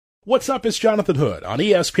What's up? It's Jonathan Hood on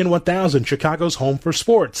ESPN 1000, Chicago's home for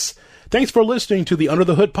sports. Thanks for listening to the Under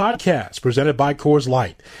the Hood podcast presented by Coors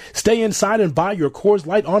Light. Stay inside and buy your Coors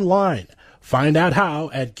Light online. Find out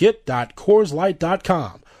how at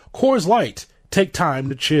get.coorslight.com. Coors Light, take time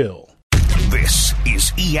to chill. This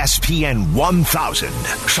is ESPN 1000,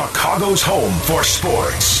 Chicago's home for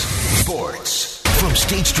sports. From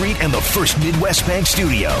State Street and the First Midwest Bank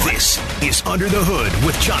Studio, this is Under the Hood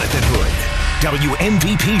with Jonathan Hood.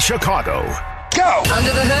 WMVP Chicago. Go!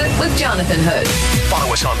 Under the Hood with Jonathan Hood.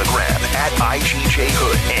 Follow us on the gram at IGJ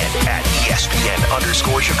Hood and at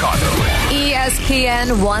ESPN_Chicago.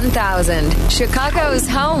 ESPN 1000, Chicago's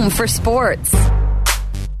home for sports.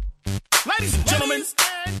 Ladies and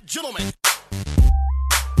gentlemen.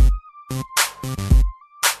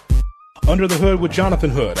 Under the Hood with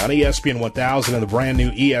Jonathan Hood on ESPN 1000 and the brand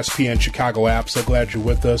new ESPN Chicago app. So glad you're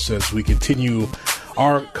with us as we continue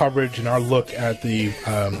our coverage and our look at the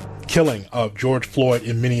killing of George Floyd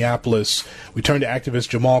in Minneapolis. We turn to activist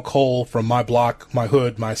Jamal Cole from My Block, My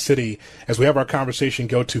Hood, My City. As we have our conversation,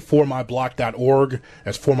 go to formyblock.org.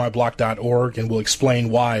 That's formyblock.org, and we'll explain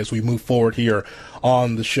why as we move forward here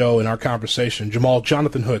on the show and our conversation. Jamal,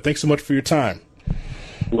 Jonathan Hood, thanks so much for your time.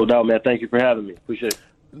 No doubt, man. Thank you for having me. Appreciate it.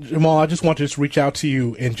 Jamal, I just want to reach out to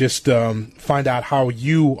you and just find out how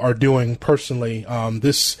you are doing personally.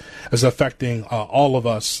 This is affecting all of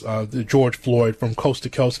us, the George Floyd, from coast to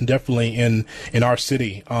coast, and definitely in our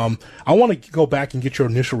city. I want to go back and get your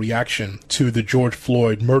initial reaction to the George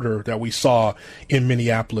Floyd murder that we saw in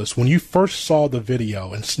Minneapolis. When you first saw the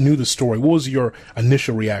video and knew the story, what was your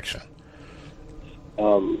initial reaction?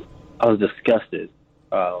 I was disgusted.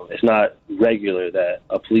 It's not regular that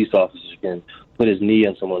a police officer can put his knee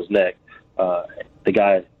on someone's neck. The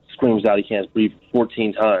guy screams out he can't breathe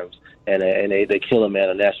 14 times, and they kill a man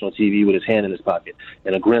on national TV with his hand in his pocket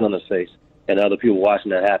and a grin on his face, and other people watching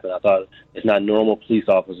that happen. I thought it's not normal. Police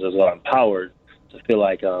officers are empowered to feel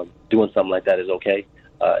like doing something like that is okay.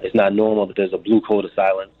 It's not normal that there's a blue code of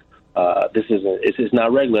silence. It's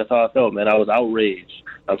not regular. That's how I felt, man. I was outraged.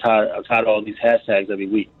 I'm tired of all these hashtags every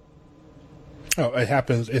week. Oh, it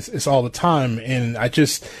happens. It's all the time. And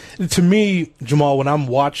to me, Jamal, when I'm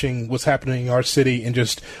watching what's happening in our city and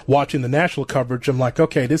just watching the national coverage, I'm like,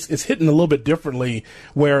 okay, this is hitting a little bit differently,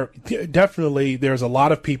 where definitely there's a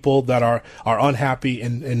lot of people that are unhappy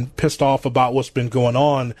and pissed off about what's been going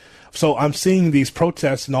on. So I'm seeing these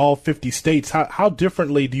protests in all 50 states. How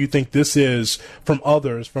differently do you think this is from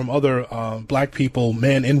other black people,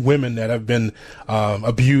 men and women that have been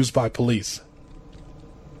abused by police?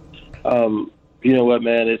 You know what,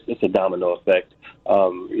 man? It's a domino effect.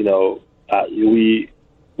 We're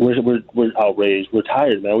outraged. We're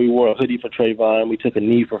tired, man. We wore a hoodie for Trayvon. We took a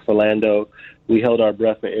knee for Philando. We held our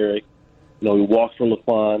breath for Eric. We walked for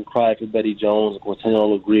Laquan, cried for Betty Jones,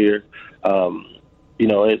 Cortino LaGreer.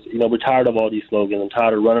 We're tired of all these slogans. I'm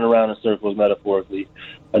tired of running around in circles metaphorically.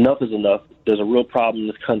 Enough is enough. There's a real problem in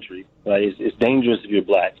this country. Right? It's dangerous if you're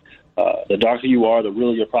black. The darker you are, the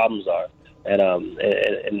realer your problems are. And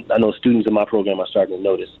I know students in my program are starting to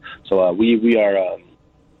notice. So we are.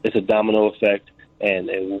 It's a domino effect, and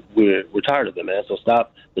we're tired of it, man. So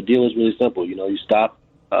stop. The deal is really simple. You stop.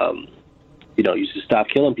 You should stop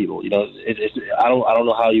killing people. I don't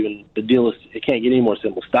know how even the deal is. It can't get any more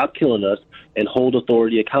simple. Stop killing us and hold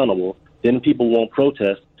authority accountable. Then people won't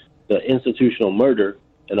protest the institutional murder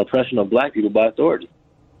and oppression of black people by authority.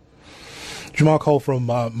 Jamal Cole from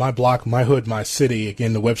My Block, My Hood, My City.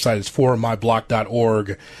 Again, the website is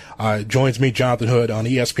formyblock.org. Joins me, Jonathan Hood, on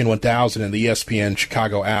ESPN 1000 and the ESPN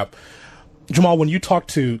Chicago app. Jamal, when you talk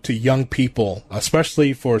to young people,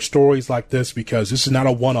 especially for stories like this, because this is not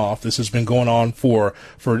a one-off, this has been going on for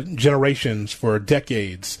generations, for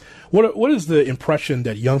decades, what is the impression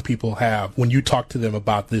that young people have when you talk to them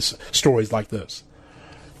about this stories like this?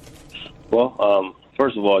 Well,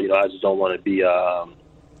 first of all, I just don't want to be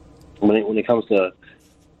when it comes to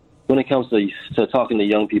talking to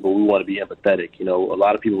young people, we want to be empathetic. A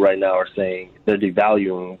lot of people right now are saying they're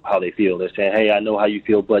devaluing how they feel. They're saying, "Hey, I know how you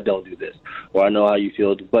feel, but don't do this," or "I know how you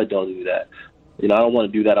feel, but don't do that." I don't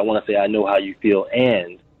want to do that. I want to say, "I know how you feel,"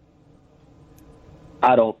 and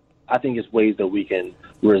I think it's ways that we can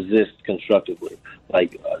resist constructively,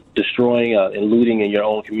 like destroying and looting in your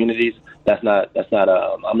own communities. I'm not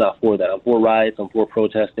for that. I'm for riots. I'm for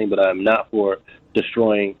protesting, but I'm not for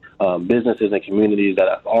destroying businesses and communities that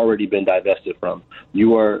have already been divested from.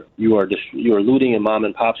 You are looting in mom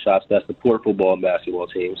and pop shops that support football and basketball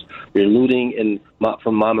teams. You're looting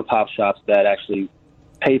from mom and pop shops that actually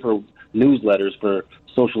pay for newsletters for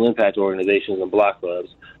social impact organizations and block clubs.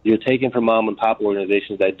 You're taking from mom and pop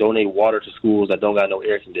organizations that donate water to schools that don't got no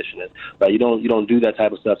air conditioning, right? You don't do that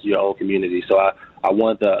type of stuff to your own community. So I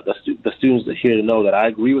want the students here to know that I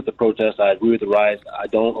agree with the protests. I agree with the riots. I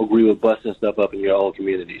don't agree with busting stuff up in your own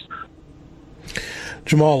communities.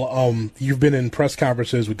 Jamal, you've been in press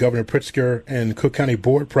conferences with Governor Pritzker and Cook County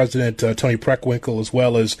Board President Tony Preckwinkle, as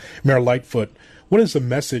well as Mayor Lightfoot. What is the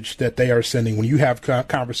message that they are sending when you have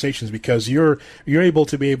conversations? Because you're able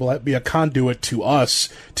to be a conduit to us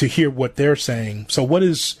to hear what they're saying. So what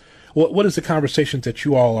is the conversations that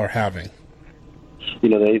you all are having? You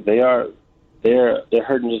know, they're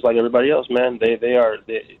hurting just like everybody else, man.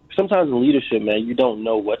 They sometimes in leadership, man, you don't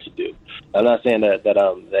know what to do. I'm not saying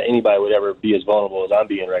that anybody would ever be as vulnerable as I'm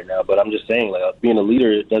being right now, but I'm just saying, like, being a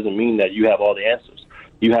leader, it doesn't mean that you have all the answers.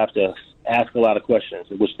 You have to ask a lot of questions,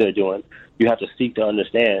 which they're doing. You have to seek to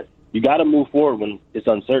understand. You got to move forward when it's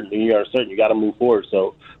uncertain. When you're uncertain, you got to move forward.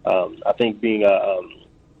 So I think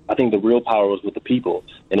I think the real power was with the people,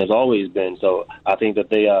 and has always been. So I think that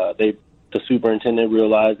the superintendent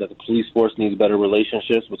realized that the police force needs better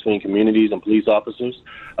relationships between communities and police officers.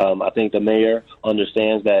 I think the mayor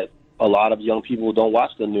understands that a lot of young people don't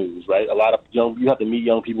watch the news, right? You have to meet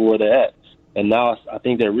young people where they're at. And now I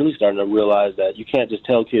think they're really starting to realize that you can't just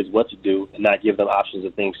tell kids what to do and not give them options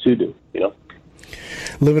of things to do, you know?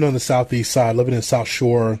 Living on the southeast side, living in South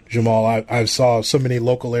Shore, Jamal, I saw so many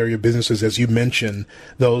local area businesses, as you mentioned,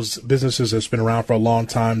 those businesses that's been around for a long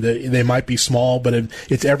time. They might be small, but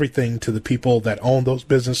it's everything to the people that own those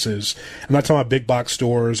businesses. I'm not talking about big box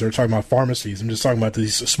stores or talking about pharmacies. I'm just talking about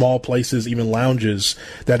these small places, even lounges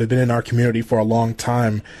that have been in our community for a long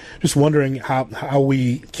time. Just wondering how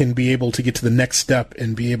we can be able to get to the next step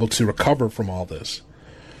and be able to recover from all this.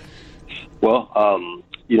 Well,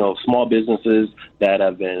 you know, small businesses that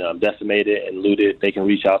have been decimated and looted, they can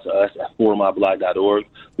reach out to us at formyblock.org.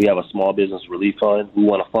 We have a small business relief fund. We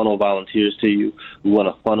want to funnel volunteers to you. We want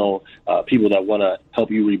to funnel people that want to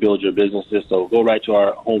help you rebuild your businesses. So go right to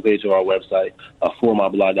our homepage or our website,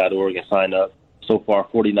 formyblock.org, and sign up. So far,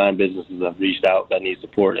 49 businesses have reached out that need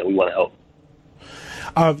support, and we want to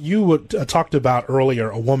help. You talked about earlier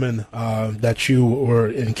a woman that you were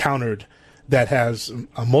encountered that has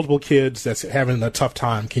multiple kids that's having a tough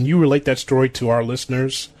time. Can you relate that story to our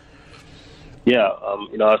listeners? Yeah,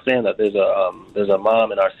 you know, I was saying that there's a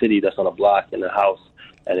mom in our city that's on a block in a house,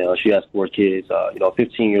 and you know, she has 4 kids. You know, a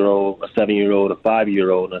 15-year-old, a 7-year-old, a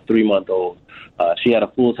 5-year-old, and a 3-month-old. She had a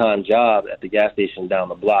full-time job at the gas station down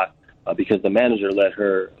the block because the manager let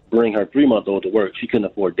her bring her 3-month-old to work. She couldn't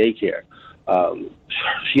afford daycare.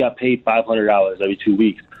 She got paid $500 every 2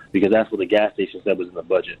 weeks because that's what the gas station said was in the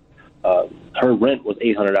budget. Her rent was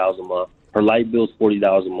 $800 a month. Her light bill's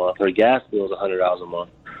 $40 a month. Her gas bill is $100 a month.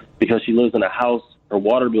 Because she lives in a house, her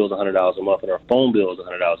water bill is $100 a month, and her phone bill is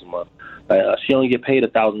 $100 a month. She only get paid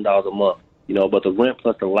 $1,000 a month, you know. But the rent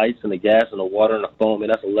plus the lights and the gas and the water and the phone, man,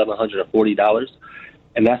 that's $1,140,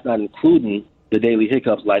 and that's not including the daily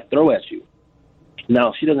hiccups life throw at you.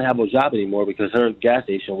 Now she doesn't have a job anymore because her gas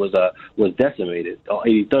station was decimated on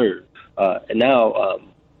 83rd, and now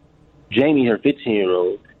Jamie, her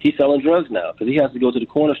 15-year-old. He's selling drugs now because he has to go to the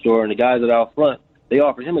corner store, and the guys that are out front, they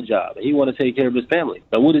offer him a job, and he want to take care of his family.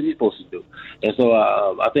 But what is he supposed to do? And so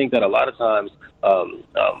I think that a lot of times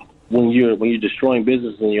when you're destroying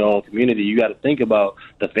business in your own community, you got to think about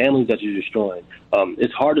the families that you're destroying.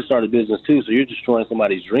 It's hard to start a business too, so you're destroying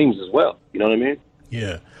somebody's dreams as well. You know what I mean?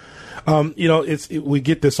 Yeah. You know, we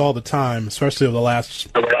get this all the time, especially over the last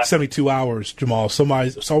 72 hours, Jamal.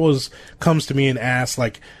 Somebody always comes to me and asks,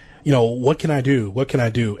 like, you know, what can I do? What can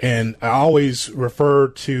I do? And I always refer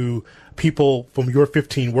to people from your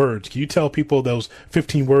 15 words. Can you tell people those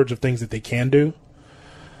 15 words of things that they can do?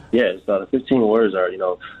 Yeah, so the 15 words are, you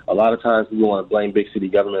know, a lot of times we want to blame big city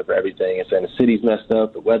government for everything and saying the city's messed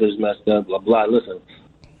up, the weather's messed up, blah, blah. Listen,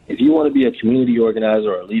 if you want to be a community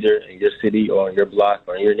organizer or a leader in your city or in your block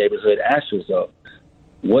or in your neighborhood, ask yourself,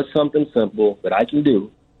 what's something simple that I can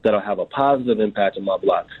do that'll have a positive impact on my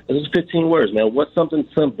block? This is 15 words, man. What's something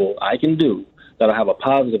simple I can do that'll have a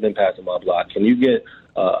positive impact on my block? Can you get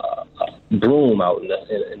a broom out in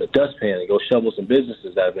the dustpan and go shovel some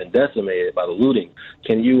businesses that have been decimated by the looting?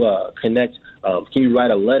 Can you can you write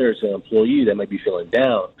a letter to an employee that might be feeling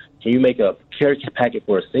down? Can you make a care packet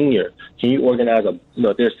for a senior? Can you organize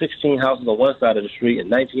if there's 16 houses on one side of the street and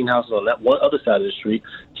 19 houses on that one other side of the street,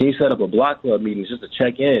 can you set up a block club meeting just to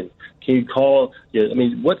check in? Can you call?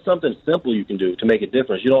 What's something simple you can do to make a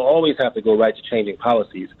difference? You don't always have to go right to changing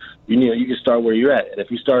policies. You can start where you're at. And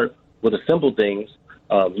if you start with the simple things,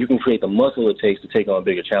 you can create the muscle it takes to take on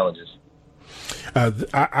bigger challenges.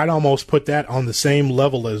 I'd almost put that on the same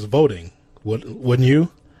level as voting, wouldn't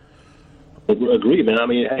you? Agree, man. I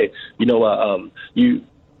mean, hey, you know, I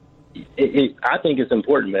think it's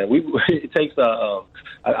important, man. It takes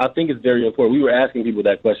I think it's very important. We were asking people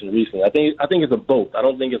that question recently. I think it's a both. I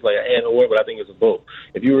don't think it's like an and or, but I think it's a both.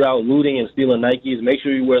 If you were out looting and stealing Nikes, make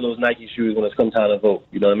sure you wear those Nike shoes when it's come time to vote.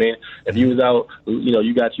 You know what I mean? If you was out, you know,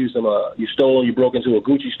 you got you some, you stole, you broke into a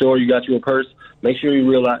Gucci store, you got you a purse. Make sure you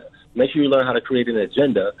learn how to create an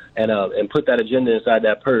agenda and put that agenda inside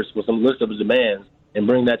that purse with some list of demands and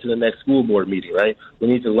bring that to the next school board meeting, right? We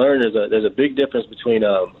need to learn there's a big difference between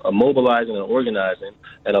mobilizing and organizing,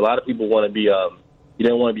 and a lot of people want to be they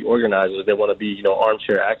don't want to be organizers. They want to be, you know,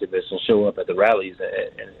 armchair activists and show up at the rallies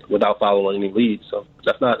and without following any leads. So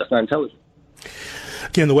that's not intelligent.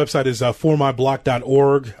 Again, the website is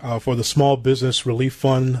formyblock.org for the Small Business Relief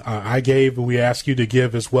Fund I gave, and we ask you to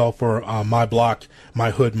give as well for My Block, My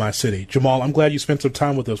Hood, My City. Jamal, I'm glad you spent some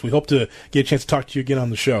time with us. We hope to get a chance to talk to you again on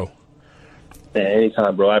the show. Man,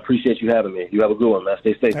 anytime, bro. I appreciate you having me. You have a good one, man.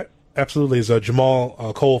 Stay safe. Absolutely. Is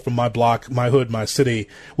Jamal Cole from My Block, My Hood, My City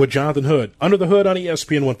with Jonathan Hood. Under the Hood on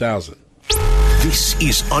ESPN 1000. This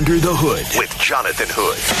is Under the Hood with Jonathan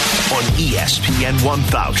Hood on ESPN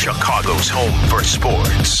 1000, Chicago's home for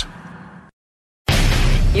sports.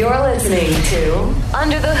 You're listening to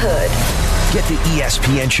Under the Hood. Get the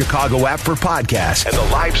ESPN Chicago app for podcasts and the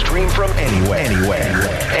live stream from anywhere.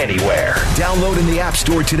 Download in the App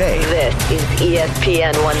Store today. This is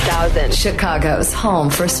ESPN 1000, Chicago's home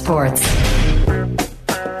for sports.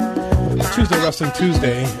 Tuesday Wrestling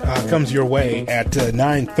Tuesday comes your way at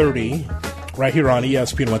 9:30 right here on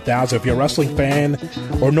ESPN 1000. If you're a wrestling fan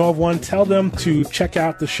or know of one, tell them to check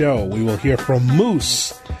out the show. We will hear from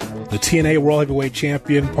Moose, the TNA World Heavyweight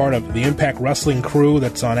Champion, part of the Impact Wrestling crew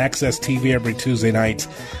that's on Access TV every Tuesday night.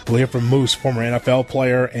 We'll hear from Moose, former NFL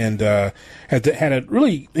player, and had a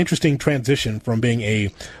really interesting transition from being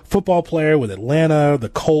a football player with Atlanta, the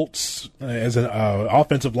Colts, as an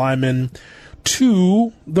offensive lineman,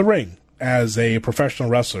 to the ring as a professional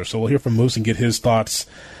wrestler. So we'll hear from Moose and get his thoughts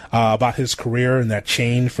about his career and that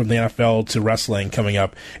change from the NFL to wrestling coming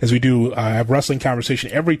up, as we do have wrestling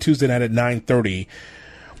conversation every Tuesday night at 9:30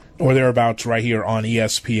 or thereabouts right here on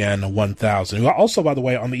ESPN 1000. Also, by the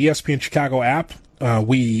way, on the ESPN Chicago app,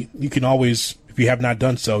 you can always, if you have not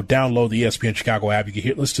done so, download the ESPN Chicago app. You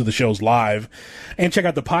can listen to the shows live and check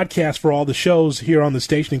out the podcast for all the shows here on the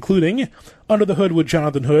station, including Under the Hood with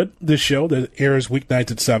Jonathan Hood, this show that airs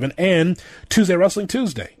weeknights at 7, and Tuesday Wrestling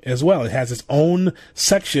Tuesday as well. It has its own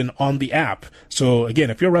section on the app. So,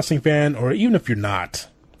 again, if you're a wrestling fan, or even if you're not,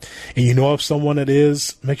 and you know of someone that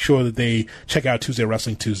is, make sure that they check out Tuesday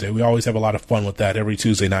Wrestling Tuesday. We always have a lot of fun with that every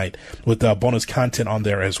Tuesday night with bonus content on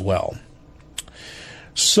there as well.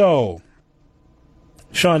 So,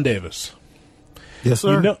 Sean Davis. Yes,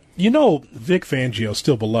 sir. You know Vic Fangio,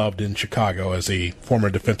 still beloved in Chicago as a former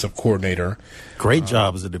defensive coordinator. Great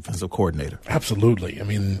job as a defensive coordinator. Absolutely. I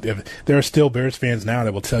mean, there are still Bears fans now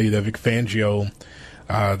that will tell you that Vic Fangio,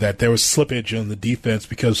 that there was slippage in the defense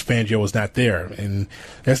because Fangio was not there. And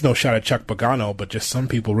that's no shot at Chuck Pagano, but just some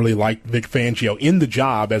people really like Vic Fangio in the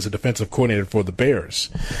job as a defensive coordinator for the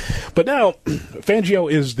Bears. But now,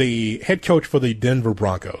 Fangio is the head coach for the Denver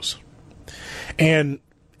Broncos. And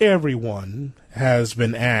everyone has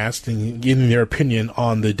been asked and giving their opinion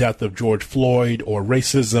on the death of George Floyd or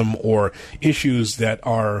racism or issues that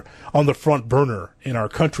are on the front burner in our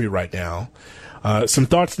country right now. Some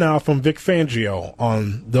thoughts now from Vic Fangio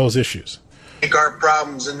on those issues. I think our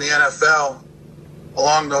problems in the NFL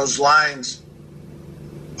along those lines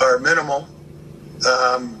are minimal.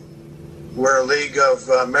 We're a league of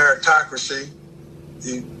meritocracy.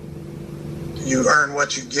 You earn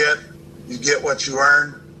what you get what you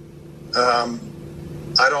earn.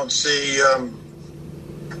 I don't see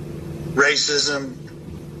racism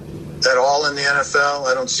at all in the NFL.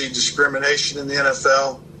 I don't see discrimination in the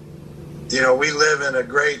NFL. You know, we live in a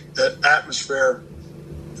great atmosphere,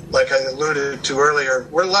 like I alluded to earlier.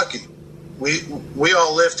 We're lucky. We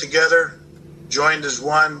all live together, joined as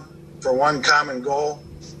one for one common goal,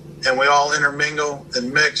 and we all intermingle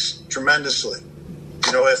and mix tremendously.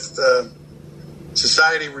 You know, if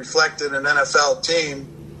society reflected an NFL team,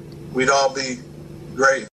 we'd all be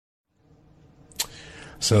great.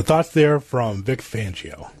 So thoughts there from Vic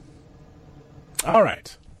Fangio. All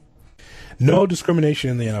right. No discrimination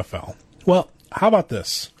in the NFL. Well, how about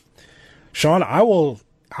this? Sean, I will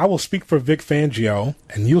speak for Vic Fangio,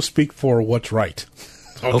 and you'll speak for what's right.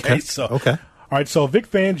 Okay. All right, so Vic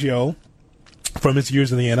Fangio, from his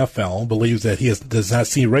years in the NFL, believes that he does not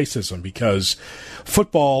see racism because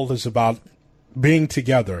football is about being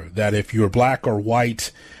together, that if you're black or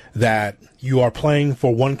white, that you are playing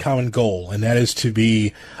for one common goal, and that is to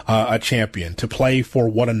be a champion, to play for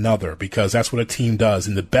one another, because that's what a team does.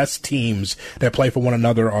 And the best teams that play for one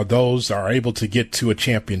another are those that are able to get to a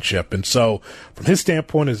championship. And so from his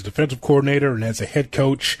standpoint as a defensive coordinator and as a head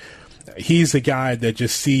coach, he's the guy that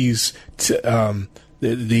just sees the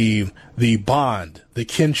bond, the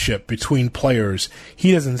kinship between players.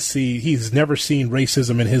 He's never seen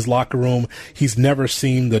racism in his locker room. He's never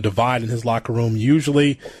seen the divide in his locker room.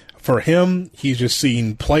 Usually for him, he's just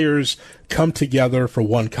seen players come together for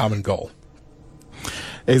one common goal.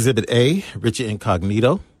 Exhibit A, Richard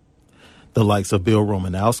Incognito, the likes of Bill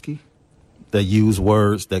Romanowski, that use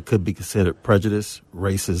words that could be considered prejudice,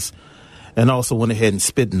 racist, and also went ahead and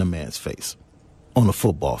spit in a man's face on a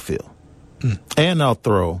football field. And I'll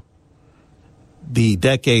throw the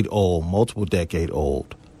multiple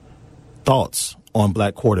decade-old thoughts on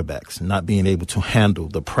black quarterbacks not being able to handle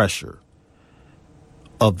the pressure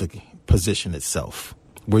of the position itself.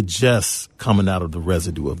 We're just coming out of the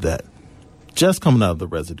residue of that.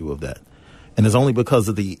 And it's only because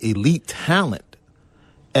of the elite talent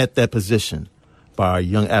at that position by our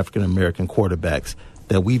young African-American quarterbacks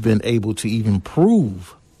that we've been able to even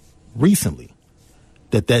prove recently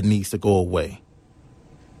that needs to go away.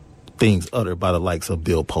 Things uttered by the likes of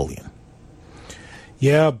Bill Polian.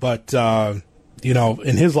 Yeah, but,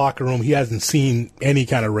 in his locker room, he hasn't seen any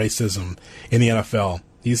kind of racism in the NFL.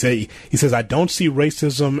 He says, I don't see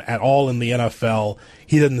racism at all in the NFL.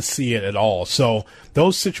 He doesn't see it at all. So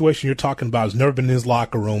those situations you're talking about has never been in his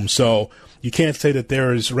locker room. So you can't say that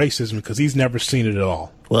there is racism because he's never seen it at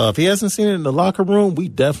all. Well, if he hasn't seen it in the locker room, we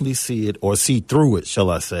definitely see it, or see through it, shall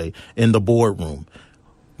I say, in the boardroom.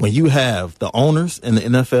 When you have the owners in the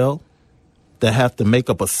NFL that have to make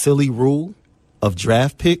up a silly rule of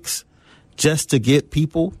draft picks just to get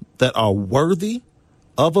people that are worthy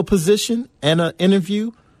of a position and an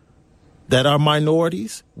interview that are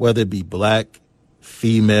minorities, whether it be black,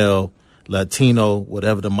 female, Latino,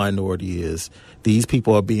 whatever the minority is, these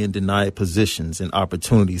people are being denied positions and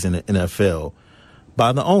opportunities in the NFL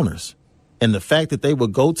by the owners. And the fact that they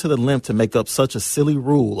would go to the length to make up such a silly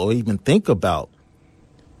rule or even think about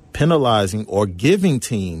penalizing or giving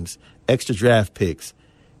teams extra draft picks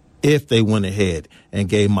if they went ahead and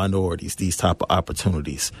gave minorities these type of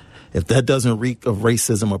opportunities. If that doesn't reek of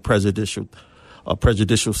racism or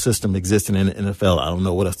prejudicial system existing in the NFL, I don't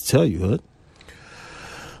know what else to tell you, Hood.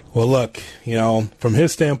 Well, look, from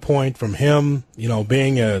his standpoint, from him,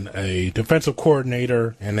 being a defensive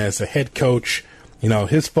coordinator and as a head coach,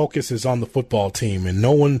 his focus is on the football team, and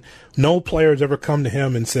no player has ever come to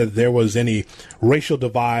him and said there was any racial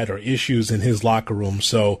divide or issues in his locker room.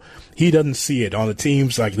 So he doesn't see it on the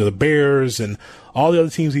teams like the Bears and all the other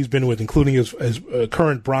teams he's been with, including his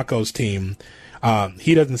current Broncos team.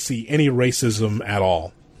 He doesn't see any racism at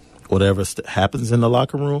all. Whatever happens in the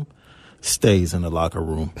locker room stays in the locker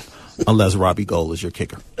room, unless Robbie Gould is your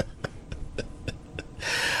kicker.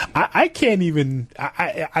 I can't even.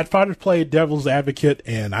 I tried to play devil's advocate,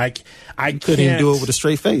 and I couldn't even do it with a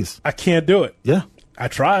straight face. I can't do it. Yeah, I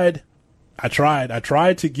tried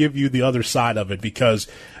to give you the other side of it because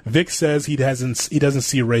Vic says he doesn't see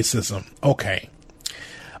racism. Okay,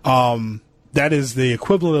 that is the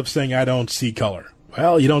equivalent of saying I don't see color.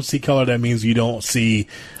 Well, you don't see color. That means you don't see.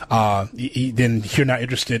 Then you're not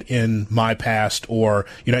interested in my past, or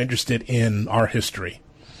you're not interested in our history.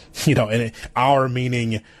 And our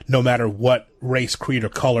meaning, no matter what race, creed, or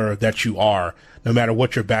color that you are, no matter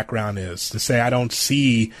what your background is. To say I don't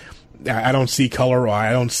see color, or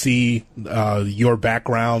I don't see your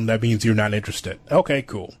background, that means you're not interested. Okay,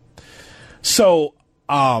 cool. So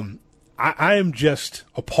I am just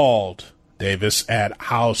appalled, Davis, at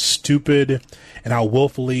how stupid and how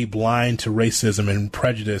willfully blind to racism and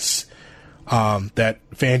prejudice that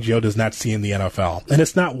Fangio does not see in the NFL. And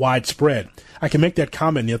it's not widespread. I can make that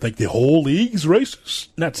comment, you think the whole league's racist.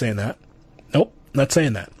 Not saying that. Nope, not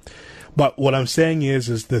saying that. But what I'm saying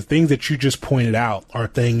is the things that you just pointed out are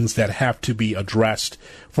things that have to be addressed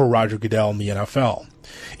for Roger Goodell in the NFL.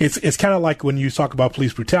 It's kind of like when you talk about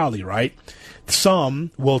police brutality, right?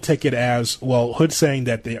 Some will take it as, well, Hood's saying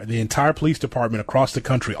that the entire police department across the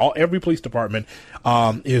country, every police department,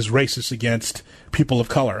 is racist against people of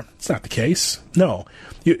color. It's not the case. No.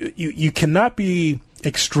 You cannot be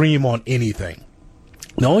extreme on anything.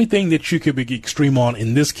 The only thing that you could be extreme on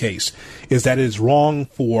in this case is that it is wrong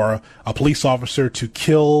for a police officer to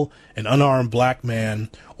kill an unarmed black man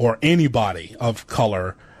or anybody of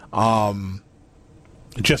color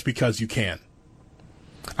just because you can.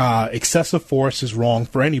 Excessive force is wrong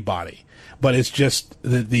for anybody, but it's just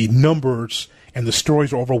the numbers and the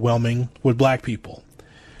stories are overwhelming with black people.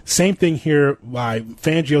 Same thing here by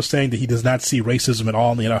Fangio saying that he does not see racism at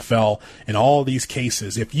all in the NFL in all these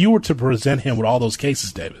cases. If you were to present him with all those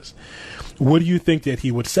cases, Davis, what do you think that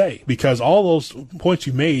he would say? Because all those points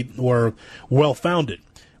you made were well-founded.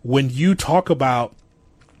 When you talk about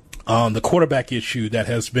the quarterback issue, that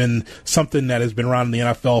has been something that has been around in the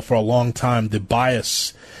NFL for a long time, the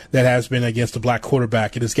bias that has been against the black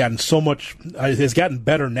quarterback, it has gotten it has gotten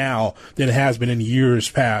better now than it has been in years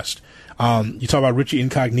past. You talk about Richie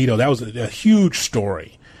Incognito. That was a huge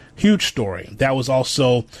story. That was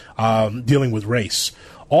also dealing with race.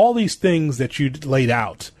 All these things that you laid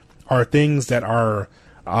out are things that are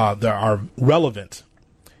relevant.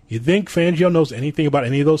 You think Fangio knows anything about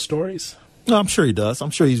any of those stories? No, I'm sure he does. I'm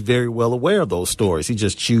sure he's very well aware of those stories. He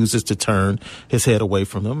just chooses to turn his head away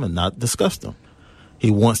from them and not discuss them. He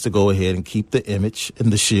wants to go ahead and keep the image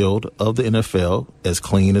and the shield of the NFL as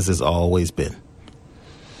clean as it's always been,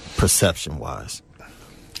 perception-wise.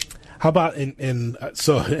 How about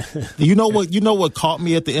so? You know what caught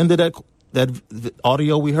me at the end of that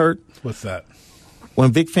audio we heard? What's that?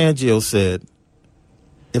 When Vic Fangio said,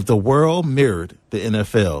 if the world mirrored the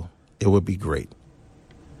NFL, it would be great.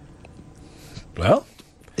 Well,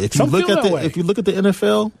 if you look at the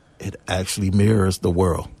NFL, it actually mirrors the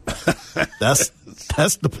world. That's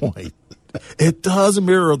the point. It does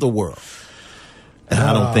mirror the world. And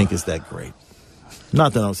I don't think it's that great.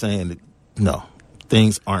 Not that I'm saying that, no,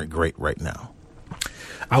 things aren't great right now.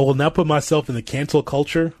 I will not put myself in the cancel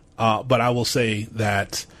culture, but I will say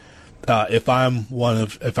that if I'm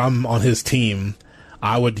on his team,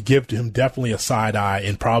 I would give him definitely a side eye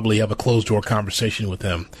and probably have a closed door conversation with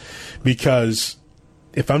him, because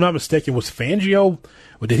if I'm not mistaken, was Fangio,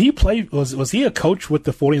 did he play? Was he a coach with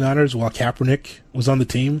the 49ers while Kaepernick was on the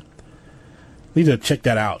team? Need to check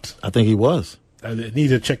that out. I think he was. I need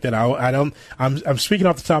to check that out. I'm speaking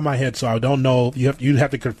off the top of my head, so I don't know. You'd have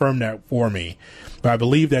to confirm that for me. But I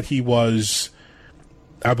believe that he was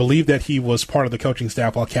part of the coaching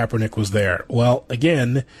staff while Kaepernick was there. Well,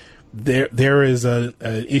 again, there is a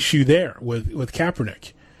issue there with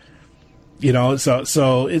Kaepernick. You know,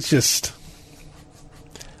 so it's just,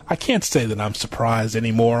 I can't say that I'm surprised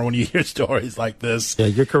anymore when you hear stories like this. Yeah,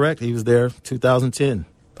 you're correct. He was there 2010.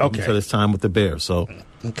 Okay. Until his time with the Bears. So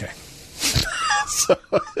okay. So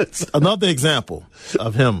another example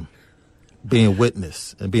of him being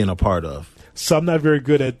witness and being a part of. So I'm not very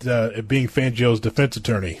good at being Fangio's defense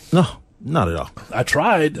attorney. No, not at all. I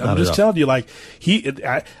tried. I'm just telling you, like he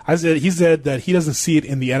said that he doesn't see it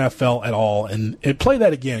in the NFL at all, and play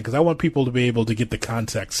that again because I want people to be able to get the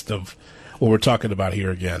context of what we're talking about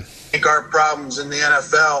here again. I think our problems in the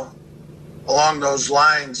NFL along those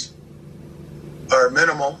lines are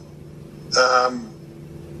minimal.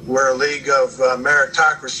 We're a league of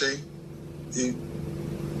meritocracy.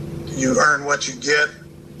 You earn what you get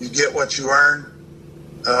what you earn.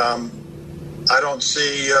 I don't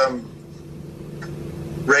see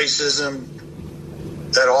racism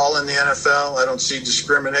at all in the NFL. I don't see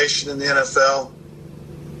discrimination in the NFL.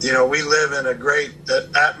 You know, we live in a great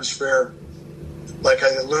atmosphere, like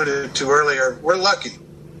I alluded to earlier. We're lucky.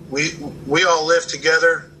 We all live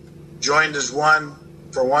together, joined as one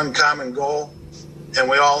for one common goal, and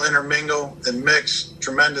we all intermingle and mix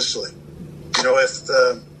tremendously. You know, if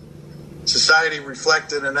the society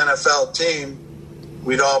reflected an NFL team,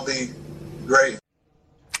 we'd all be great.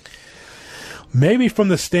 Maybe from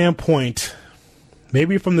the standpoint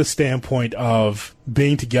of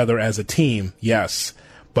being together as a team, yes.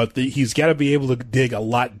 But he's got to be able to dig a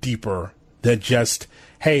lot deeper than just,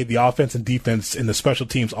 hey, the offense and defense and the special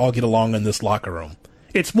teams all get along in this locker room.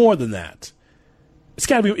 It's more than that.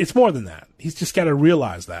 It's more than that. He's just got to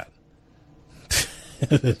realize that.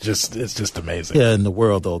 It's just amazing. Yeah, in the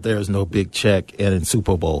world, though, there's no big check and in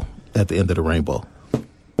Super Bowl at the end of the rainbow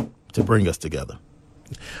to bring us together.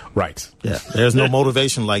 Right. Yeah, there's no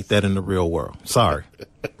motivation like that in the real world. Sorry.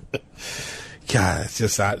 God,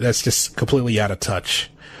 that's just completely out of touch.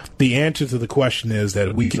 The answer to the question is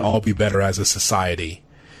that we can all be better as a society.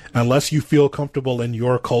 Unless you feel comfortable in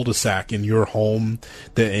your cul-de-sac, in your home,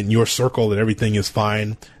 in your circle, that everything is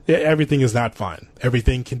fine, everything is not fine.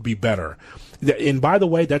 Everything can be better. And by the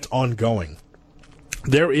way, that's ongoing.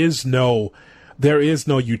 There is no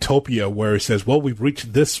utopia where it says, well, we've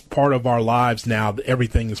reached this part of our lives now,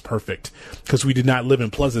 everything is perfect, because we did not live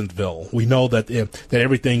in Pleasantville. We know that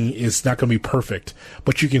everything is not going to be perfect,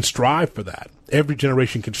 but you can strive for that. Every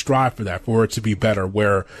generation can strive for that, for it to be better,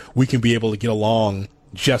 where we can be able to get along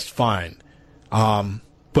just fine.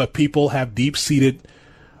 But people have deep-seated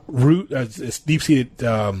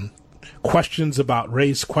questions about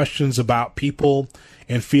race, questions about people,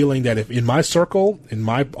 and feeling that if in my circle,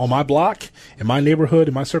 on my block, in my neighborhood,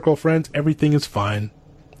 in my circle of friends, everything is fine.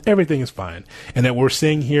 Everything is fine. And that we're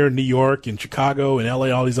seeing here in New York and Chicago and LA,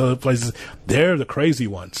 all these other places, they're the crazy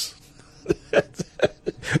ones.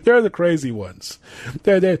 They're the crazy ones.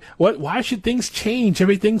 Why should things change?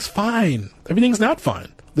 Everything's fine. Everything's not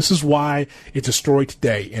fine. This is why it's a story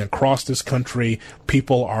today. And across this country,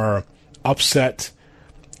 people are upset.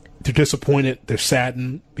 They're disappointed. They're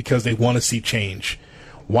saddened because they want to see change.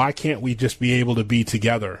 Why can't we just be able to be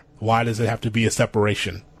together? Why does it have to be a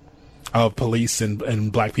separation of police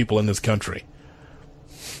and black people in this country?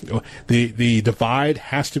 The divide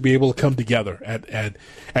has to be able to come together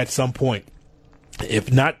at some point.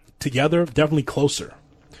 If not together, definitely closer.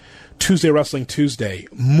 Tuesday Wrestling Tuesday.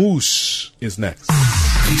 Moose is next.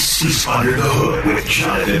 This is Under the Hood with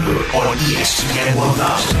Jonathan Hood on ESPN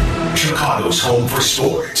 1000, Chicago's home for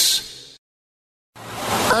sports.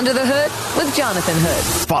 Under the Hood with Jonathan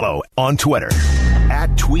Hood. Follow on Twitter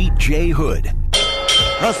 @TweetJHood.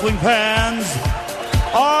 Wrestling fans,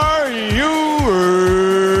 are you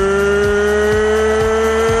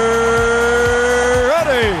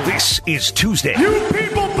ready? This is Tuesday. You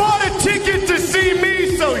people bought a ticket to see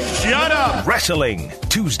me, so shut up. Wrestling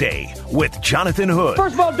Tuesday with Jonathan Hood.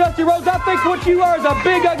 First of all, Dusty Rhodes, I think what you are is a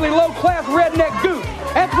big, ugly, low-class redneck goose.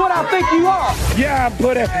 That's what I think you are. Yeah, I'm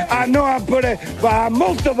put it. I know I'm put it. But I'm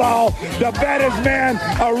most of all the baddest man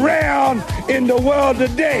around in the world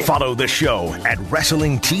today. Follow the show at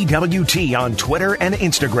Wrestling TWT on Twitter and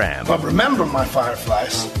Instagram. But remember, my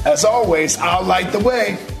fireflies, as always, I'll light the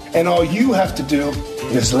way. And all you have to do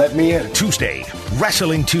is let me in. Tuesday,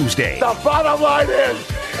 Wrestling Tuesday. The bottom line is,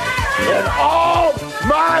 in all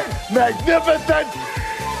my magnificence,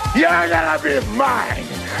 you're gonna be mine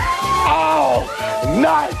all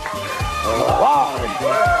night long.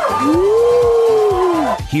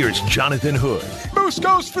 Woo! Here's Jonathan Hood. Moose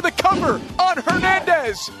goes for the cover on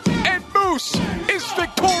Hernandez, and Moose is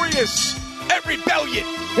victorious at Rebellion.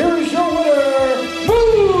 Here's your winner,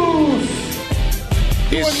 Moose!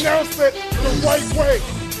 You announced it the right way.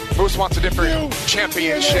 Moose wants a different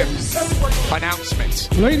championship announcement.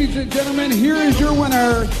 Ladies and gentlemen, here is your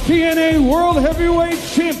winner, TNA World Heavyweight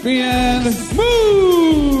Champion,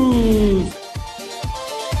 Moose!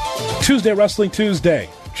 Tuesday Wrestling Tuesday.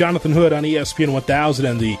 Jonathan Hood on ESPN 1000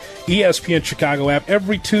 and the ESPN Chicago app.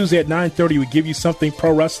 Every Tuesday at 9:30, we give you something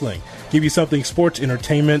pro wrestling, give you something sports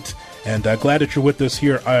entertainment, and glad that you're with us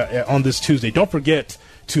here on this Tuesday. Don't forget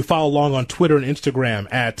to follow along on Twitter and Instagram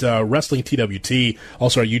at Wrestling TWT.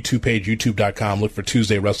 Also our YouTube page, youtube.com. Look for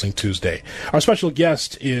Tuesday Wrestling Tuesday. Our special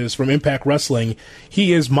guest is from Impact Wrestling.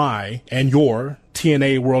 He is my and your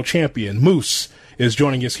TNA World Champion. Moose is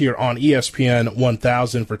joining us here on ESPN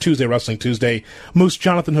 1000 for Tuesday Wrestling Tuesday. Moose,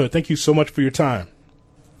 Jonathan Hood, thank you so much for your time.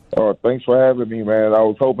 Oh, thanks for having me, man. I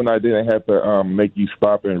was hoping I didn't have to make you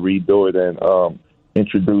stop and redo it and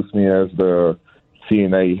introduce me as the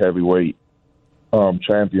TNA heavyweight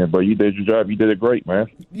champion, but you did your job. You did it great, man.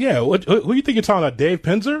 Yeah, who you think you're talking about, Dave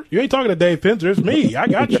Penzer? You ain't talking to Dave Penzer. It's me. I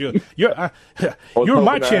got you. You're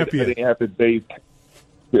my champion. I didn't have to Dave.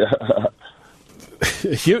 Yeah.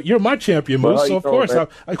 You're my champion, Moose. So of course, I'm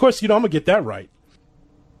gonna get that right.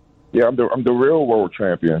 Yeah, I'm the real world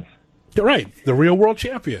champion. Right, the real world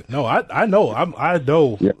champion. No, I know. I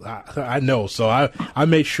know. Yeah. I know. So I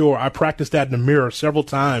made sure I practiced that in the mirror several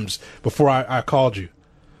times before I called you.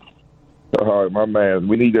 All right, my man.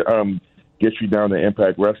 We need to get you down to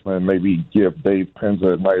Impact Wrestling and maybe give Dave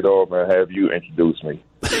Penzer a night off and have you introduce me.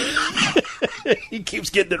 He keeps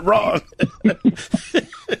getting it wrong.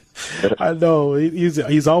 I know.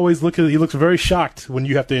 He's always looking. He looks very shocked when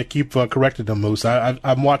you have to keep correcting him, Moose.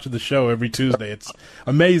 I'm watching the show every Tuesday. It's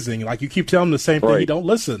amazing. Like you keep telling him the same thing. Right. He don't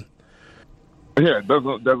listen. Yeah,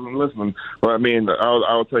 doesn't listen. But I mean,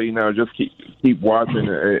 I'll tell you now. Just keep watching.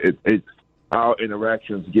 Our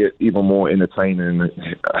interactions get even more entertaining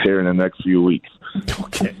here in the next few weeks.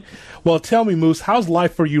 Okay. Well, tell me, Moose, how's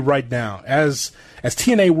life for you right now as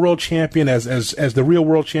TNA World Champion, as the real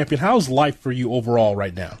World Champion? How's life for you overall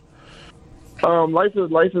right now? Life is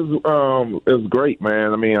great,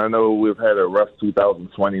 man. I mean, I know we've had a rough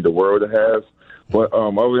 2020, the world has, but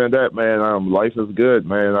other than that, man, life is good,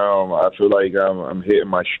 man. I feel like I'm hitting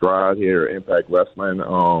my stride here at Impact Wrestling.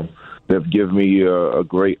 They've given me a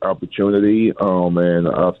great opportunity, and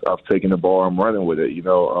I've taken the ball. I'm running with it,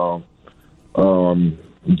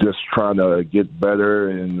 just trying to get better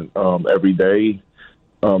and every day.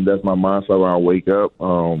 That's my mindset when I wake up.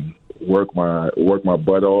 Work my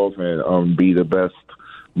butt off and be the best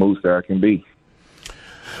Moose that I can be.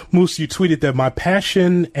 Moose, you tweeted that my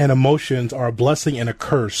passion and emotions are a blessing and a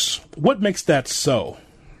curse. What makes that so?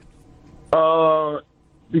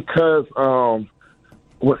 because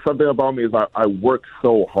what something about me is I work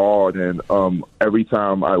so hard, and every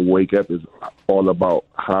time I wake up is all about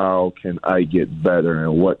how can I get better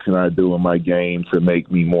and what can I do in my game to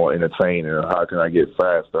make me more entertaining, or how can I get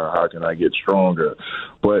faster, or how can I get stronger.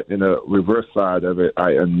 But in the reverse side of it,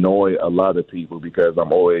 I annoy a lot of people because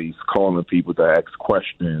I'm always calling people to ask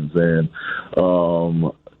questions. And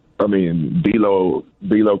I mean, D'Lo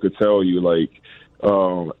could tell you, like,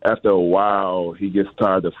 after a while, he gets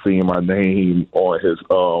tired of seeing my name on his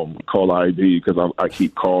call ID because I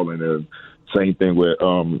keep calling. And same thing with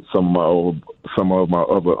some of my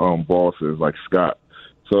other bosses, like Scott.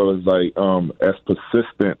 So it's like as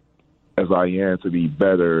persistent as I am to be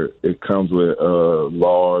better, it comes with a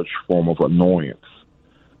large form of annoyance.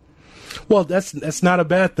 Well, that's not a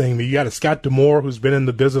bad thing. You got a Scott D'Amore who's been in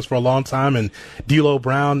the business for a long time, and D'Lo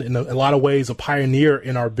Brown, in a lot of ways, a pioneer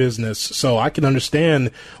in our business. So I can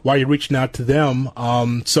understand why you're reaching out to them.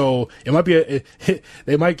 So it might be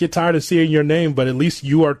they might get tired of seeing your name, but at least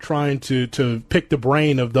you are trying to pick the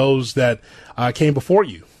brain of those that came before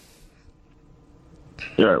you.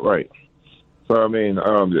 Yeah, right. So I mean,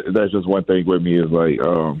 that's just one thing with me is like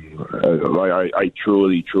I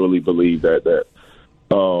truly believe that.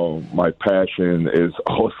 My passion is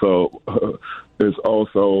also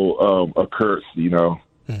a curse, you know.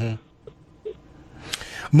 Mm-hmm.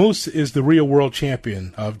 Moose is the real world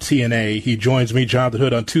champion of TNA. He joins me, Jonathan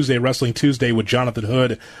Hood, on Tuesday, Wrestling Tuesday with Jonathan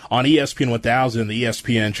Hood on ESPN 1000 and the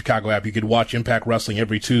ESPN Chicago app. You could watch Impact Wrestling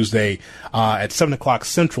every Tuesday at 7 o'clock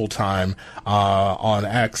Central Time on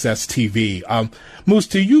Access TV. Moose,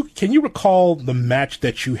 can you recall the match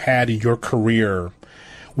that you had in your career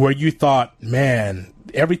where you thought, man,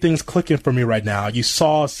 everything's clicking for me right now? You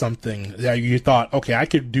saw something that you thought, okay, I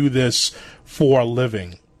could do this for a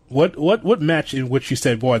living. What match in which you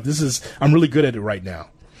said, boy, I'm really good at it right now?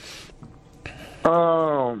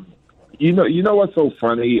 You know what's so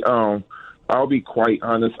funny? I'll be quite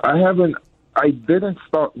honest. I didn't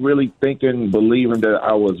start really believing that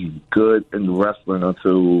I was good in wrestling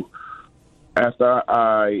until after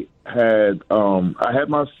I had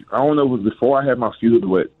my, I don't know if it was before I had my feud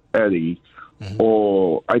with Eddie,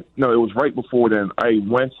 or it was right before then. I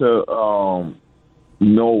went to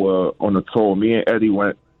Noah on a tour. Me and Eddie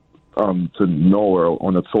went to Noah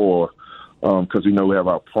on a tour because we have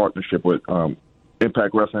our partnership with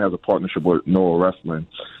Impact Wrestling has a partnership with Noah Wrestling,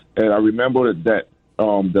 and I remember that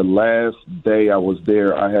the last day I was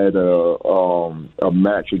there, I had a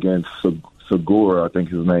match against Segura, I think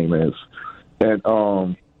his name is, and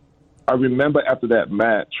I remember after that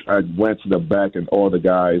match, I went to the back and all the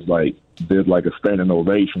guys did a standing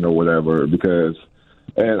ovation or whatever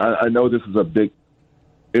and I know this is a big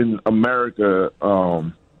in America,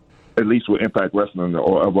 at least with Impact Wrestling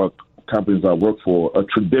or other companies I work for, a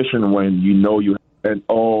tradition when you and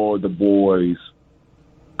all the boys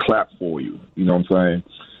clap for you. You know what I'm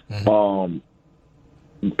saying?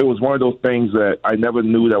 Mm-hmm. It was one of those things that I never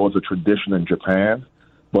knew that was a tradition in Japan.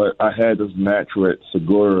 But I had this match with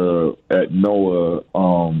Segura at Noah,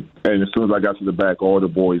 and as soon as I got to the back, all the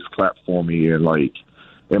boys clapped for me. And,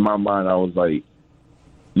 in my mind, I was like,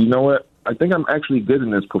 you know what? I think I'm actually good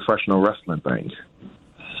in this professional wrestling thing.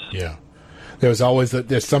 Yeah. There's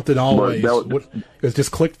something always. It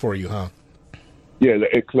just clicked for you, huh? Yeah,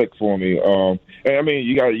 it clicked for me. And, I mean,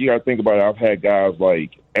 you got to think about it. I've had guys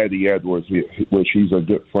like Eddie Edwards, which he's a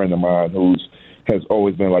good friend of mine has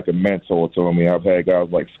always been like a mentor to me. I've had guys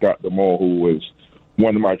like Scott D'Amore, who was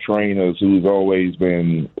one of my trainers, who's always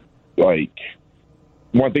been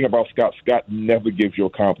one thing about Scott never gives you a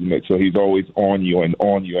compliment, so he's always on you and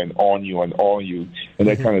on you and on you and on you, and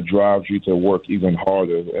that kind of drives you to work even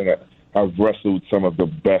harder. And I've wrestled some of the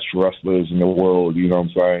best wrestlers in the world, you know what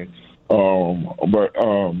I'm saying?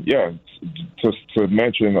 Yeah, just to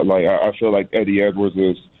mention, I feel like Eddie Edwards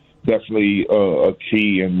is definitely a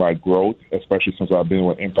key in my growth, especially since I've been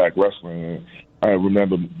with Impact Wrestling. And I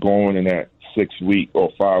remember going in that 6-week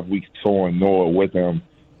or 5-week tour in Noah with him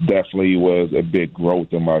definitely was a big growth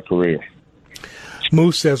in my career.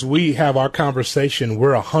 Moose, as we have our conversation,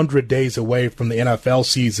 we're 100 days away from the NFL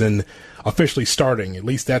season officially starting. At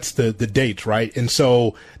least that's the date, right? And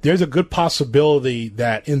so there's a good possibility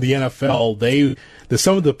that in the NFL,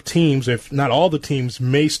 some of the teams, if not all the teams,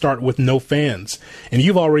 may start with no fans. And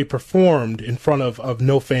you've already performed in front of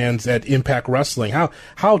no fans at Impact Wrestling.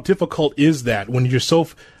 How difficult is that when you're so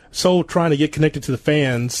trying to get connected to the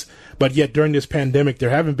fans, but yet during this pandemic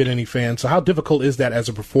there haven't been any fans? So how difficult is that as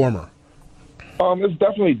a performer? It's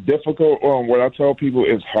definitely difficult. What I tell people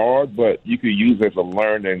is hard, but you could use it as a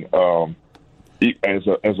learning, as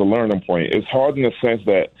a learning point. It's hard in the sense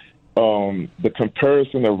that the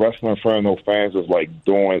comparison of wrestling in front of no fans is like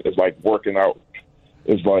working out.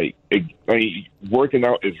 It's like working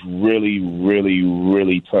out is really, really,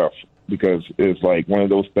 really tough because it's like one of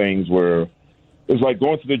those things where it's like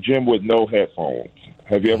going to the gym with no headphones.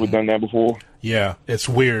 Have you ever done that before? Yeah, it's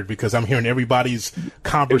weird because I'm hearing everybody's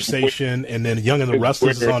conversation, and then Young and the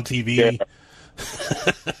Restless is on TV.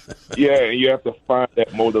 Yeah, and you have to find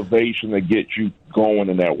that motivation to get you going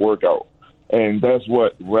in that workout. And that's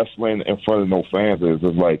what wrestling in front of no fans is.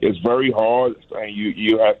 It's like it's very hard, and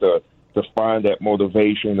you have to find that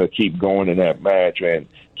motivation to keep going in that match and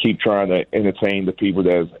keep trying to entertain the people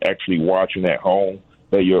that's actually watching at home.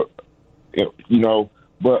 That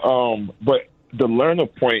but the learning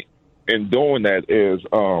point in doing that is,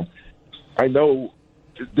 I know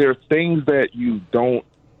there are things that you don't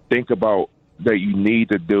think about that you need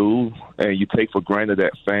to do, and you take for granted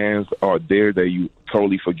that fans are there that you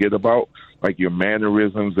totally forget about, like your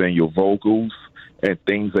mannerisms and your vocals and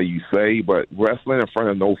things that you say. But wrestling in front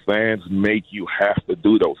of no fans make you have to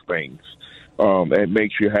do those things. It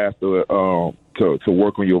makes you have to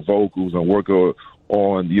work on your vocals and work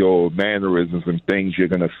on your mannerisms and things you're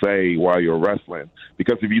going to say while you're wrestling.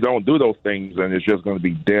 Because if you don't do those things, then it's just going to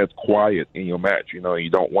be dead quiet in your match. You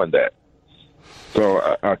don't want that. So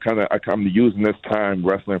I'm using this time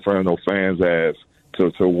wrestling in front of no fans as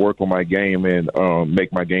to work on my game and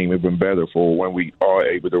make my game even better for when we are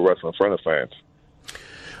able to wrestle in front of fans.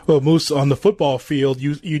 Well, Moose, on the football field,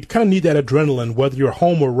 you kind of need that adrenaline, whether you're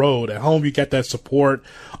home or road. At home, you get that support.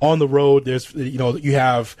 On the road, there's you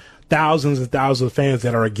have thousands and thousands of fans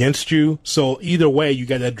that are against you. So either way, you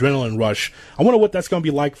get that adrenaline rush. I wonder what that's going to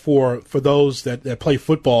be like for those that play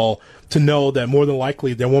football to know that more than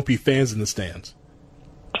likely there won't be fans in the stands.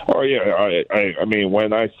 Oh yeah, I mean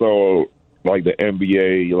when I saw like the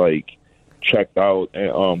NBA checked out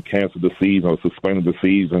and canceled the season or suspended the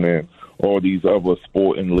season, and all these other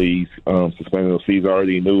sporting leagues suspended the season, I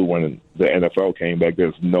already knew when the NFL came back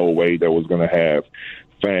there's no way that was going to have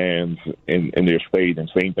fans in their stadium.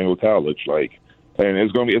 Same thing with college, and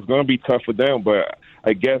it's gonna be tough for them. But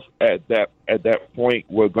I guess at that point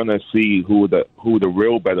we're gonna see who the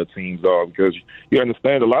real better teams are, because you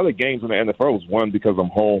understand a lot of games in the NFL was won because of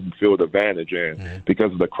home field advantage and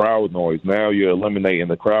because of the crowd noise. Now you're eliminating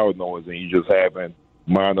the crowd noise and you're just having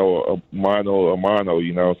mano a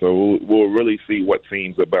mano. So we'll really see what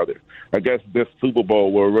teams are better. I guess this Super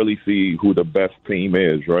Bowl we'll really see who the best team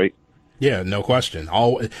is, right? Yeah, no question.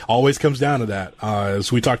 Always comes down to that.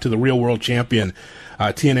 As we talk to the real world champion,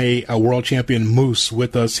 TNA world champion Moose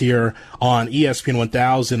with us here on ESPN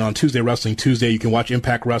 1000 on Tuesday Wrestling Tuesday. You can watch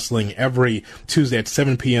Impact Wrestling every Tuesday at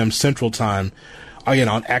 7 p.m. Central Time, again,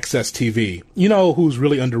 on Access TV. You know who's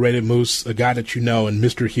really underrated, Moose? A guy that you know, and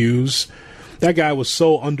Mr. Hughes. That guy was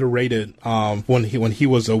so underrated when he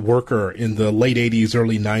was a worker in the late 80s,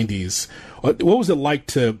 early 90s. What was it like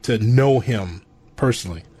to know him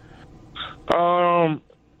personally?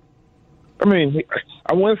 I mean,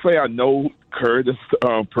 I wouldn't say I know Curtis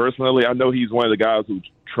personally. I know he's one of the guys who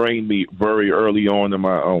trained me very early on in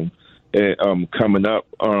my coming up.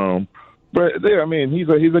 But yeah, I mean, he's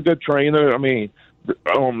a good trainer. I mean,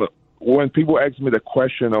 when people ask me the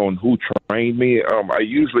question on who trained me, I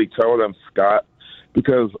usually tell them Scott,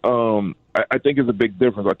 because I think it's a big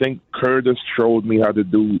difference. I think Curtis showed me how to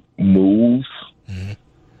do moves,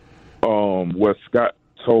 where Scott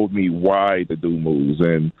told me why to do moves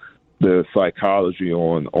and the psychology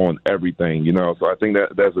on everything, So I think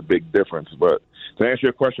that's a big difference. But to answer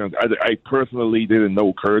your question, I personally didn't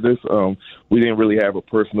know Curtis. We didn't really have a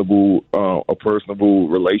personable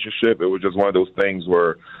relationship. It was just one of those things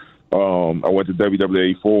where I went to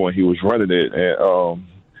WWE and he was running it, and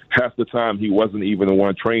half the time he wasn't even the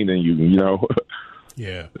one training you.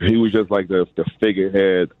 Yeah, he was just like the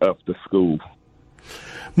figurehead of the school.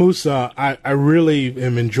 Moose, I really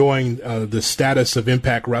am enjoying the status of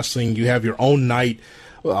Impact Wrestling. You have your own night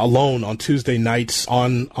alone on Tuesday nights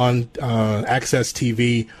on Access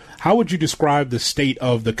TV. How would you describe the state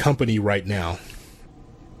of the company right now?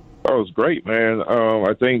 Oh, it's great, man.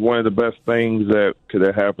 I think one of the best things that could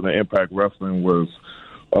have happened to Impact Wrestling was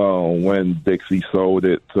when Dixie sold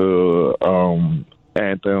it to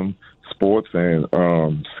Anthem Sports, and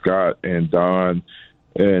Scott and Don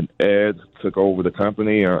and Ed took over the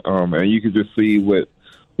company, and you could just see with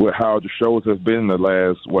how the shows have been the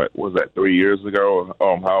last, 3 years ago,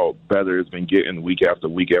 how better it's been getting week after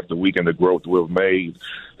week after week, and the growth we've made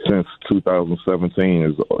since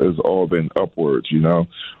 2017 has all been upwards, So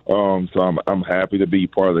I'm happy to be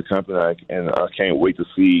part of the company, and I can't wait to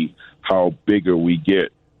see how bigger we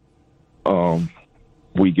get.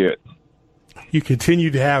 You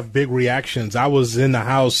continue to have big reactions. I was in the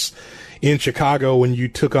house in Chicago when you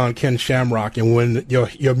took on Ken Shamrock, and when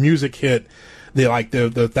your music hit,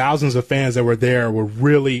 the thousands of fans that were there were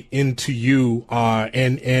really into you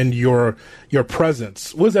and your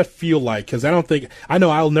presence. What does that feel like? Because I know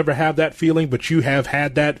I'll never have that feeling, but you have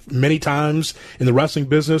had that many times in the wrestling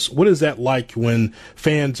business. What is that like when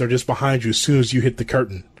fans are just behind you as soon as you hit the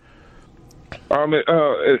curtain?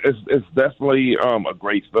 It's definitely a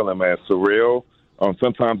great feeling, man. Surreal.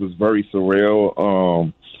 Sometimes it's very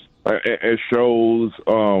surreal. It shows.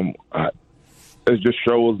 It just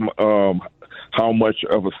shows how much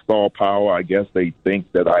of a star power I guess they think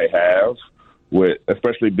that I have, with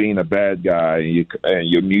especially being a bad guy and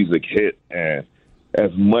your music hit. And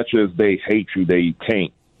as much as they hate you, they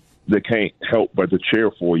can't help but to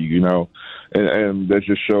cheer for you, you know. And that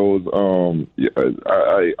just shows.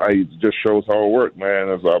 I just shows hard work, man.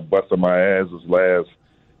 As I busted my ass this last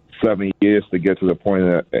 7 years to get to the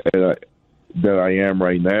point that I am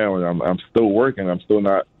right now, and I'm still working. I'm still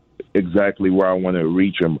not exactly where I want to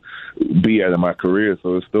reach and be at in my career.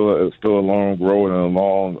 So it's still a long road and a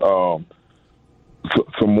long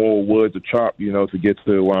some more wood to chop, you know, to get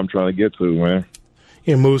to where I'm trying to get to, man.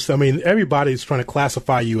 Yeah, Moose, I mean, everybody's trying to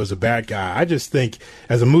classify you as a bad guy. I just think,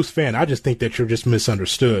 as a Moose fan, I just think that you're just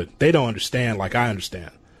misunderstood. They don't understand like I understand.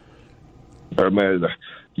 Man,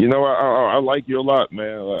 you know, I like you a lot,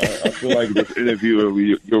 man. I feel like this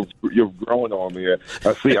interview, you've grown on me.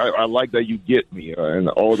 I like that you get me, and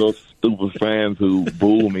all those stupid fans who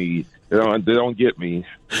boo me, they don't get me.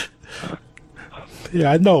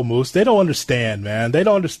 Yeah, I know, Moose. They don't understand, man. They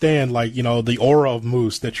don't understand, like, you know, the aura of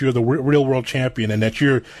Moose, that you're the real world champion and that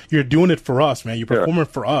you're doing it for us, man. You're performing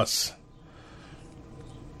for us.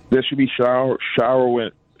 There should be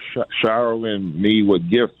showering me with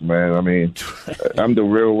gifts, man. I mean, I'm the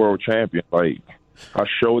real world champion. Like, I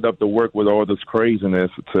showed up to work with all this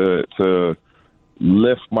craziness to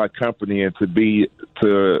lift my company and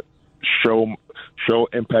to show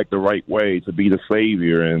Impact the right way, to be the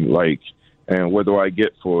savior, and what do I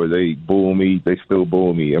get for it? They boo me. They still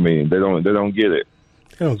boo me. I mean, they don't get it.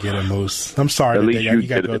 They don't get it, Moose. I'm sorry that you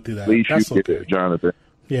got to go through that. At least That's you okay. get it, Jonathan.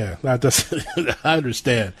 Yeah, I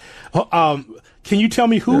understand. Can you tell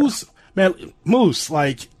me man, Moose,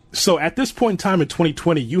 like, so at this point in time in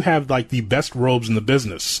 2020, you have like the best robes in the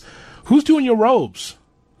business. Who's doing your robes?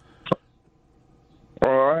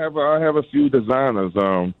 I have a few designers.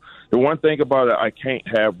 The one thing about it, I can't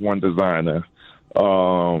have one designer.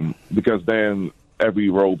 Because then every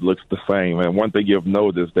robe looks the same. And one thing you've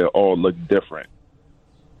noticed, they all look different.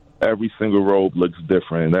 Every single robe looks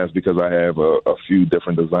different, and that's because I have a few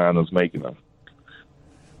different designers making them.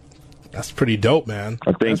 That's pretty dope, man.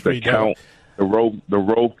 I think the count, the robe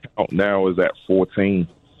count now is at 14.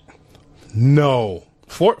 No.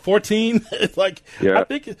 14? It's like, yeah. I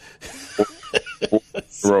think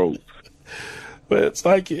robes. But it's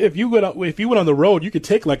like if you went on the road, you could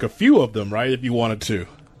take like a few of them, right? If you wanted to.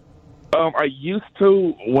 I used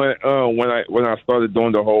to when I started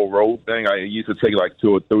doing the whole road thing. I used to take like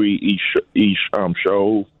 2 or 3 each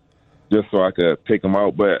show, just so I could pick them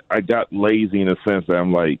out. But I got lazy in the sense that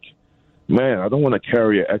I'm like, man, I don't want to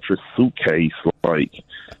carry an extra suitcase.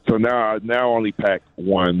 So now I only pack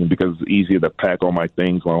one because it's easier to pack all my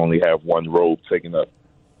things when I only have one robe taking up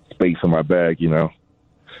space in my bag, you know.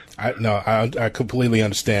 I completely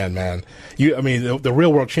understand, man. The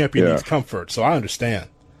real world champion needs comfort, so I understand.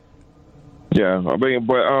 Yeah, I mean,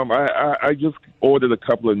 but I just ordered a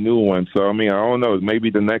couple of new ones, so I mean, I don't know. Maybe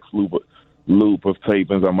the next loop of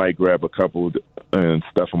tapings, I might grab a couple and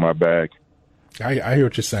stuff in my bag. I hear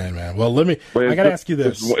what you're saying, man. Well, I got to ask you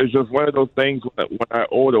this. It's just one of those things. When I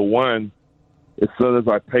order one, as soon as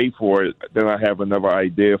I pay for it, then I have another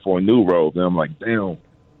idea for a new robe, and I'm like, damn.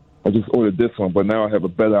 I just ordered this one, but now I have a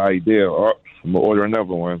better idea. I'm gonna order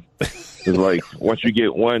another one. It's like once you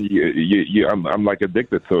get one, I'm like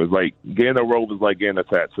addicted to it. It's like getting a robe is like getting a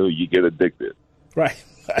tattoo. You get addicted. Right.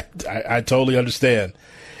 I totally understand.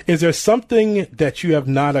 Is there something that you have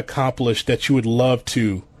not accomplished that you would love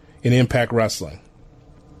to in Impact Wrestling?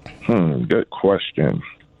 Good question.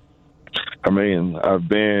 I mean, I've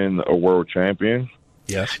been a world champion.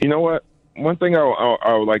 Yes. You know what? One thing I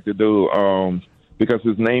would like to do. Because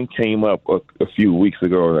his name came up a few weeks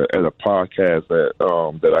ago at a podcast that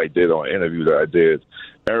I did, on an interview that I did.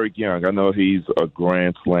 Eric Young, I know he's a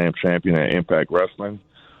Grand Slam champion at Impact Wrestling.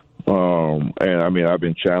 And, I mean, I've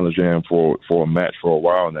been challenging him for a match for a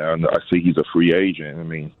while now, and I see he's a free agent. I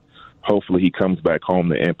mean, hopefully he comes back home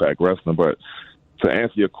to Impact Wrestling. But to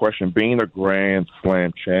answer your question, being a Grand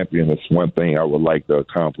Slam champion is one thing I would like to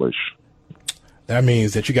accomplish. that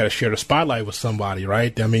means that you got to share the spotlight with somebody,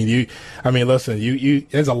 right? Listen,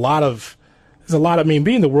 there's a lot of,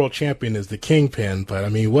 being the world champion is the kingpin,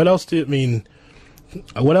 but what else do you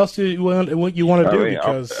want to do?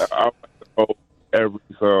 Because I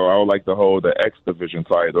would like to hold the X Division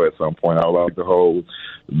title at some point. I would like to hold,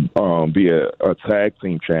 be a tag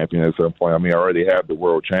team champion at some point. I already have the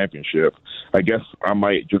world championship. I guess I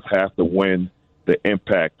might just have to win the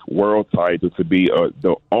Impact World title to be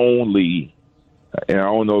the only. And I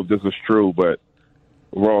don't know if this is true, but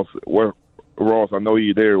Ross, I know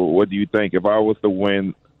you're there. What do you think if I was to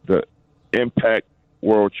win the Impact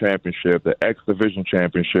World Championship, the X Division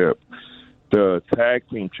Championship, the Tag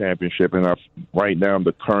Team Championship, and right now I'm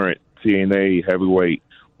the current TNA Heavyweight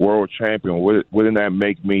World Champion? Wouldn't that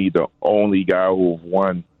make me the only guy who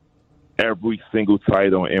won every single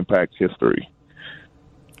title in Impact history?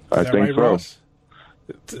 I think right, so. Ross?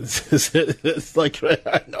 It's like,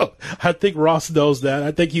 I know. I think Ross knows that.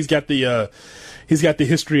 I think he's got the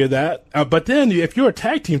history of that. But then, if you're a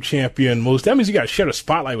tag team champion, Moose, that means you got to share the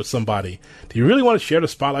spotlight with somebody. Do you really want to share the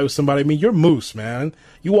spotlight with somebody? You're Moose, man.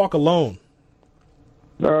 You walk alone.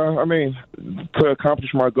 To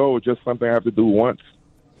accomplish my goal, it's just something I have to do once.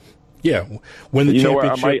 Yeah, win the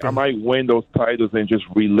championship. I might win those titles and just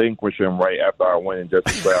relinquish them right after I win, just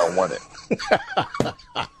to say I won it.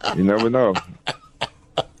 You never know.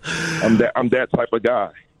 I'm that type of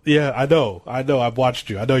guy. Yeah, I know. I've watched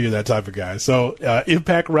you. I know you're that type of guy. So,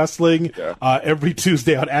 Impact Wrestling, every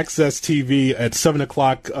Tuesday on Access TV at 7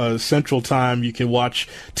 o'clock Central Time. You can watch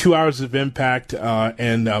 2 hours of Impact.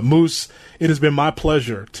 And Moose, it has been my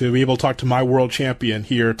pleasure to be able to talk to my world champion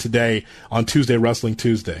here today on Tuesday Wrestling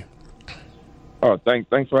Tuesday. Oh,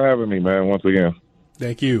 thanks for having me, man, once again.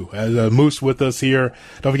 Thank you. As Moose with us here.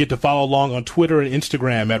 Don't forget to follow along on Twitter and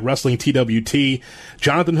Instagram at WrestlingTWT.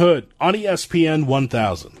 Jonathan Hood on ESPN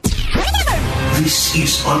 1000. This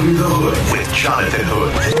is Under the Hood with Jonathan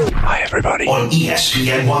Hood. Hi, everybody. On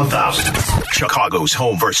ESPN 1000, Chicago's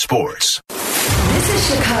home for sports. This is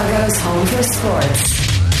Chicago's home for sports.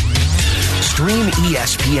 Stream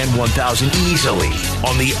ESPN 1000 easily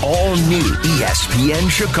on the all-new ESPN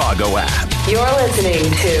Chicago app. You're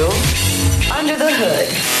listening to Under the Hood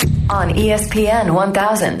on ESPN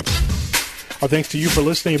 1000. Our thanks to you for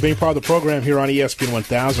listening and being part of the program here on ESPN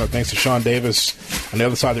 1000. Our thanks to Sean Davis on the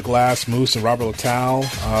other side of the glass, Moose and Robert Littell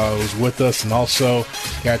was with us, and also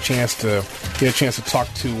got a chance to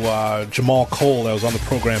talk to Jamal Cole that was on the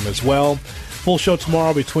program as well. Full show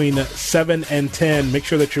tomorrow between 7 and 10. Make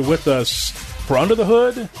sure that you're with us for Under the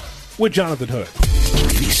Hood with Jonathan Hood.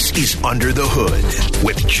 This is Under the Hood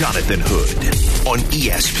with Jonathan Hood on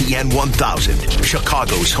ESPN 1000,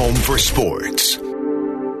 Chicago's home for sports.